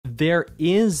there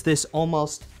is this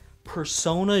almost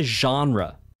Persona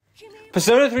genre.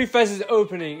 Persona 3 Fes'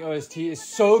 opening OST is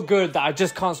so good that I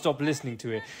just can't stop listening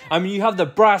to it. I mean, you have the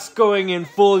brass going in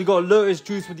full, you got Lotus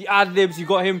Juice with the ad-libs, you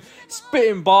got him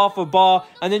spitting bar for bar,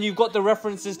 and then you've got the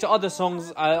references to other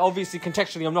songs. Obviously,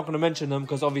 contextually, I'm not going to mention them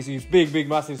because obviously it's big,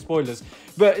 massive spoilers.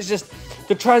 But it's just,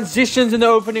 the transitions in the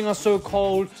opening are so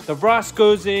cold, the brass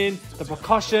goes in, the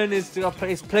percussion is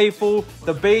playful,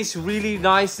 the bass really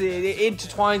nice, it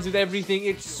intertwines with everything.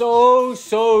 It's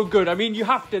so good. I mean, you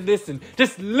have to listen.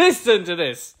 Just listen to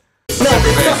this. No,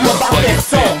 there's something about that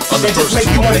song that just make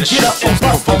you wanna get up and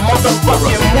bust a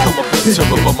motherfucking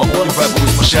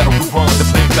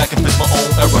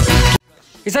move.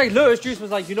 It's like Lotus Juice was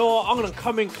like, you know what, I'm gonna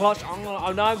come in clutch, I'm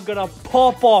gonna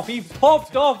pop off. He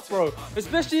popped off, bro.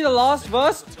 Especially the last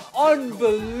verse,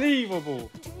 unbelievable.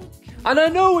 And I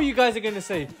know what you guys are gonna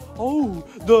say. Oh,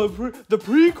 the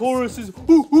pre-chorus is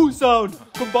hoo sound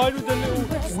combined with the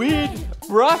little weird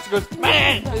brass goes,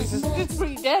 man, it's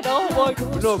pretty dead. Oh my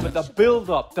god. No, but the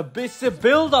build-up, it's the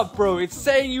build-up, bro. It's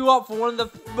setting you up for one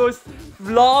of the most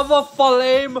lava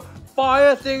flame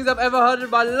fire things I've ever heard in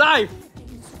my life.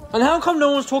 And how come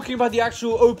no one's talking about the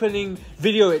actual opening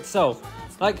video itself?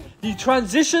 Like, the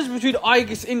transitions between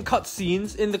Aigis in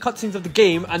the cutscenes of the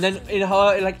game, and then in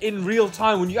her, like, in real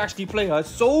time when you actually play her,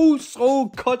 so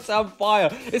cuts and fire.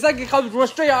 It's like it comes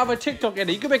straight out of a TikTok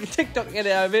edit. You can make a TikTok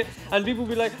edit out of it, and people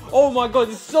be like, oh my god,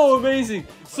 it's so amazing.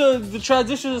 So the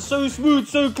transitions are so smooth,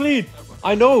 so clean.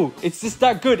 I know, it's just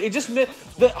that good. It just,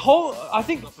 I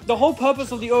think the whole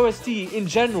purpose of the OST in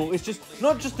general is just,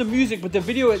 not just the music, but the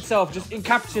video itself just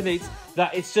encapsulates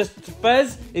that it's just,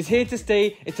 Fes is here to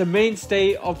stay, it's a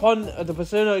mainstay upon the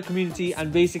Persona community,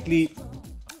 and basically,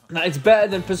 that it's better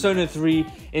than Persona 3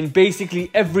 in basically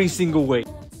every single way.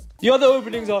 The other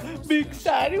openings are big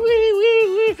sad,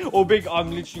 or big,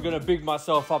 I'm literally gonna big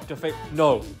myself up to fame.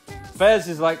 No, Fes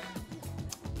is like,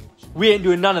 we ain't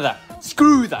doing none of that.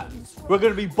 Screw that. We're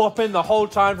going to be bopping the whole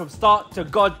time from start to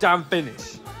goddamn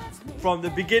finish. From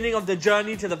the beginning of the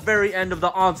journey to the very end of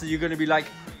the answer, you're going to be like,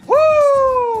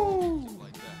 woo!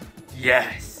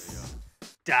 Yes!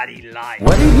 Daddy like.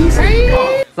 What did he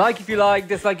say? Like if you like,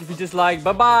 dislike if you dislike.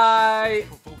 Bye-bye!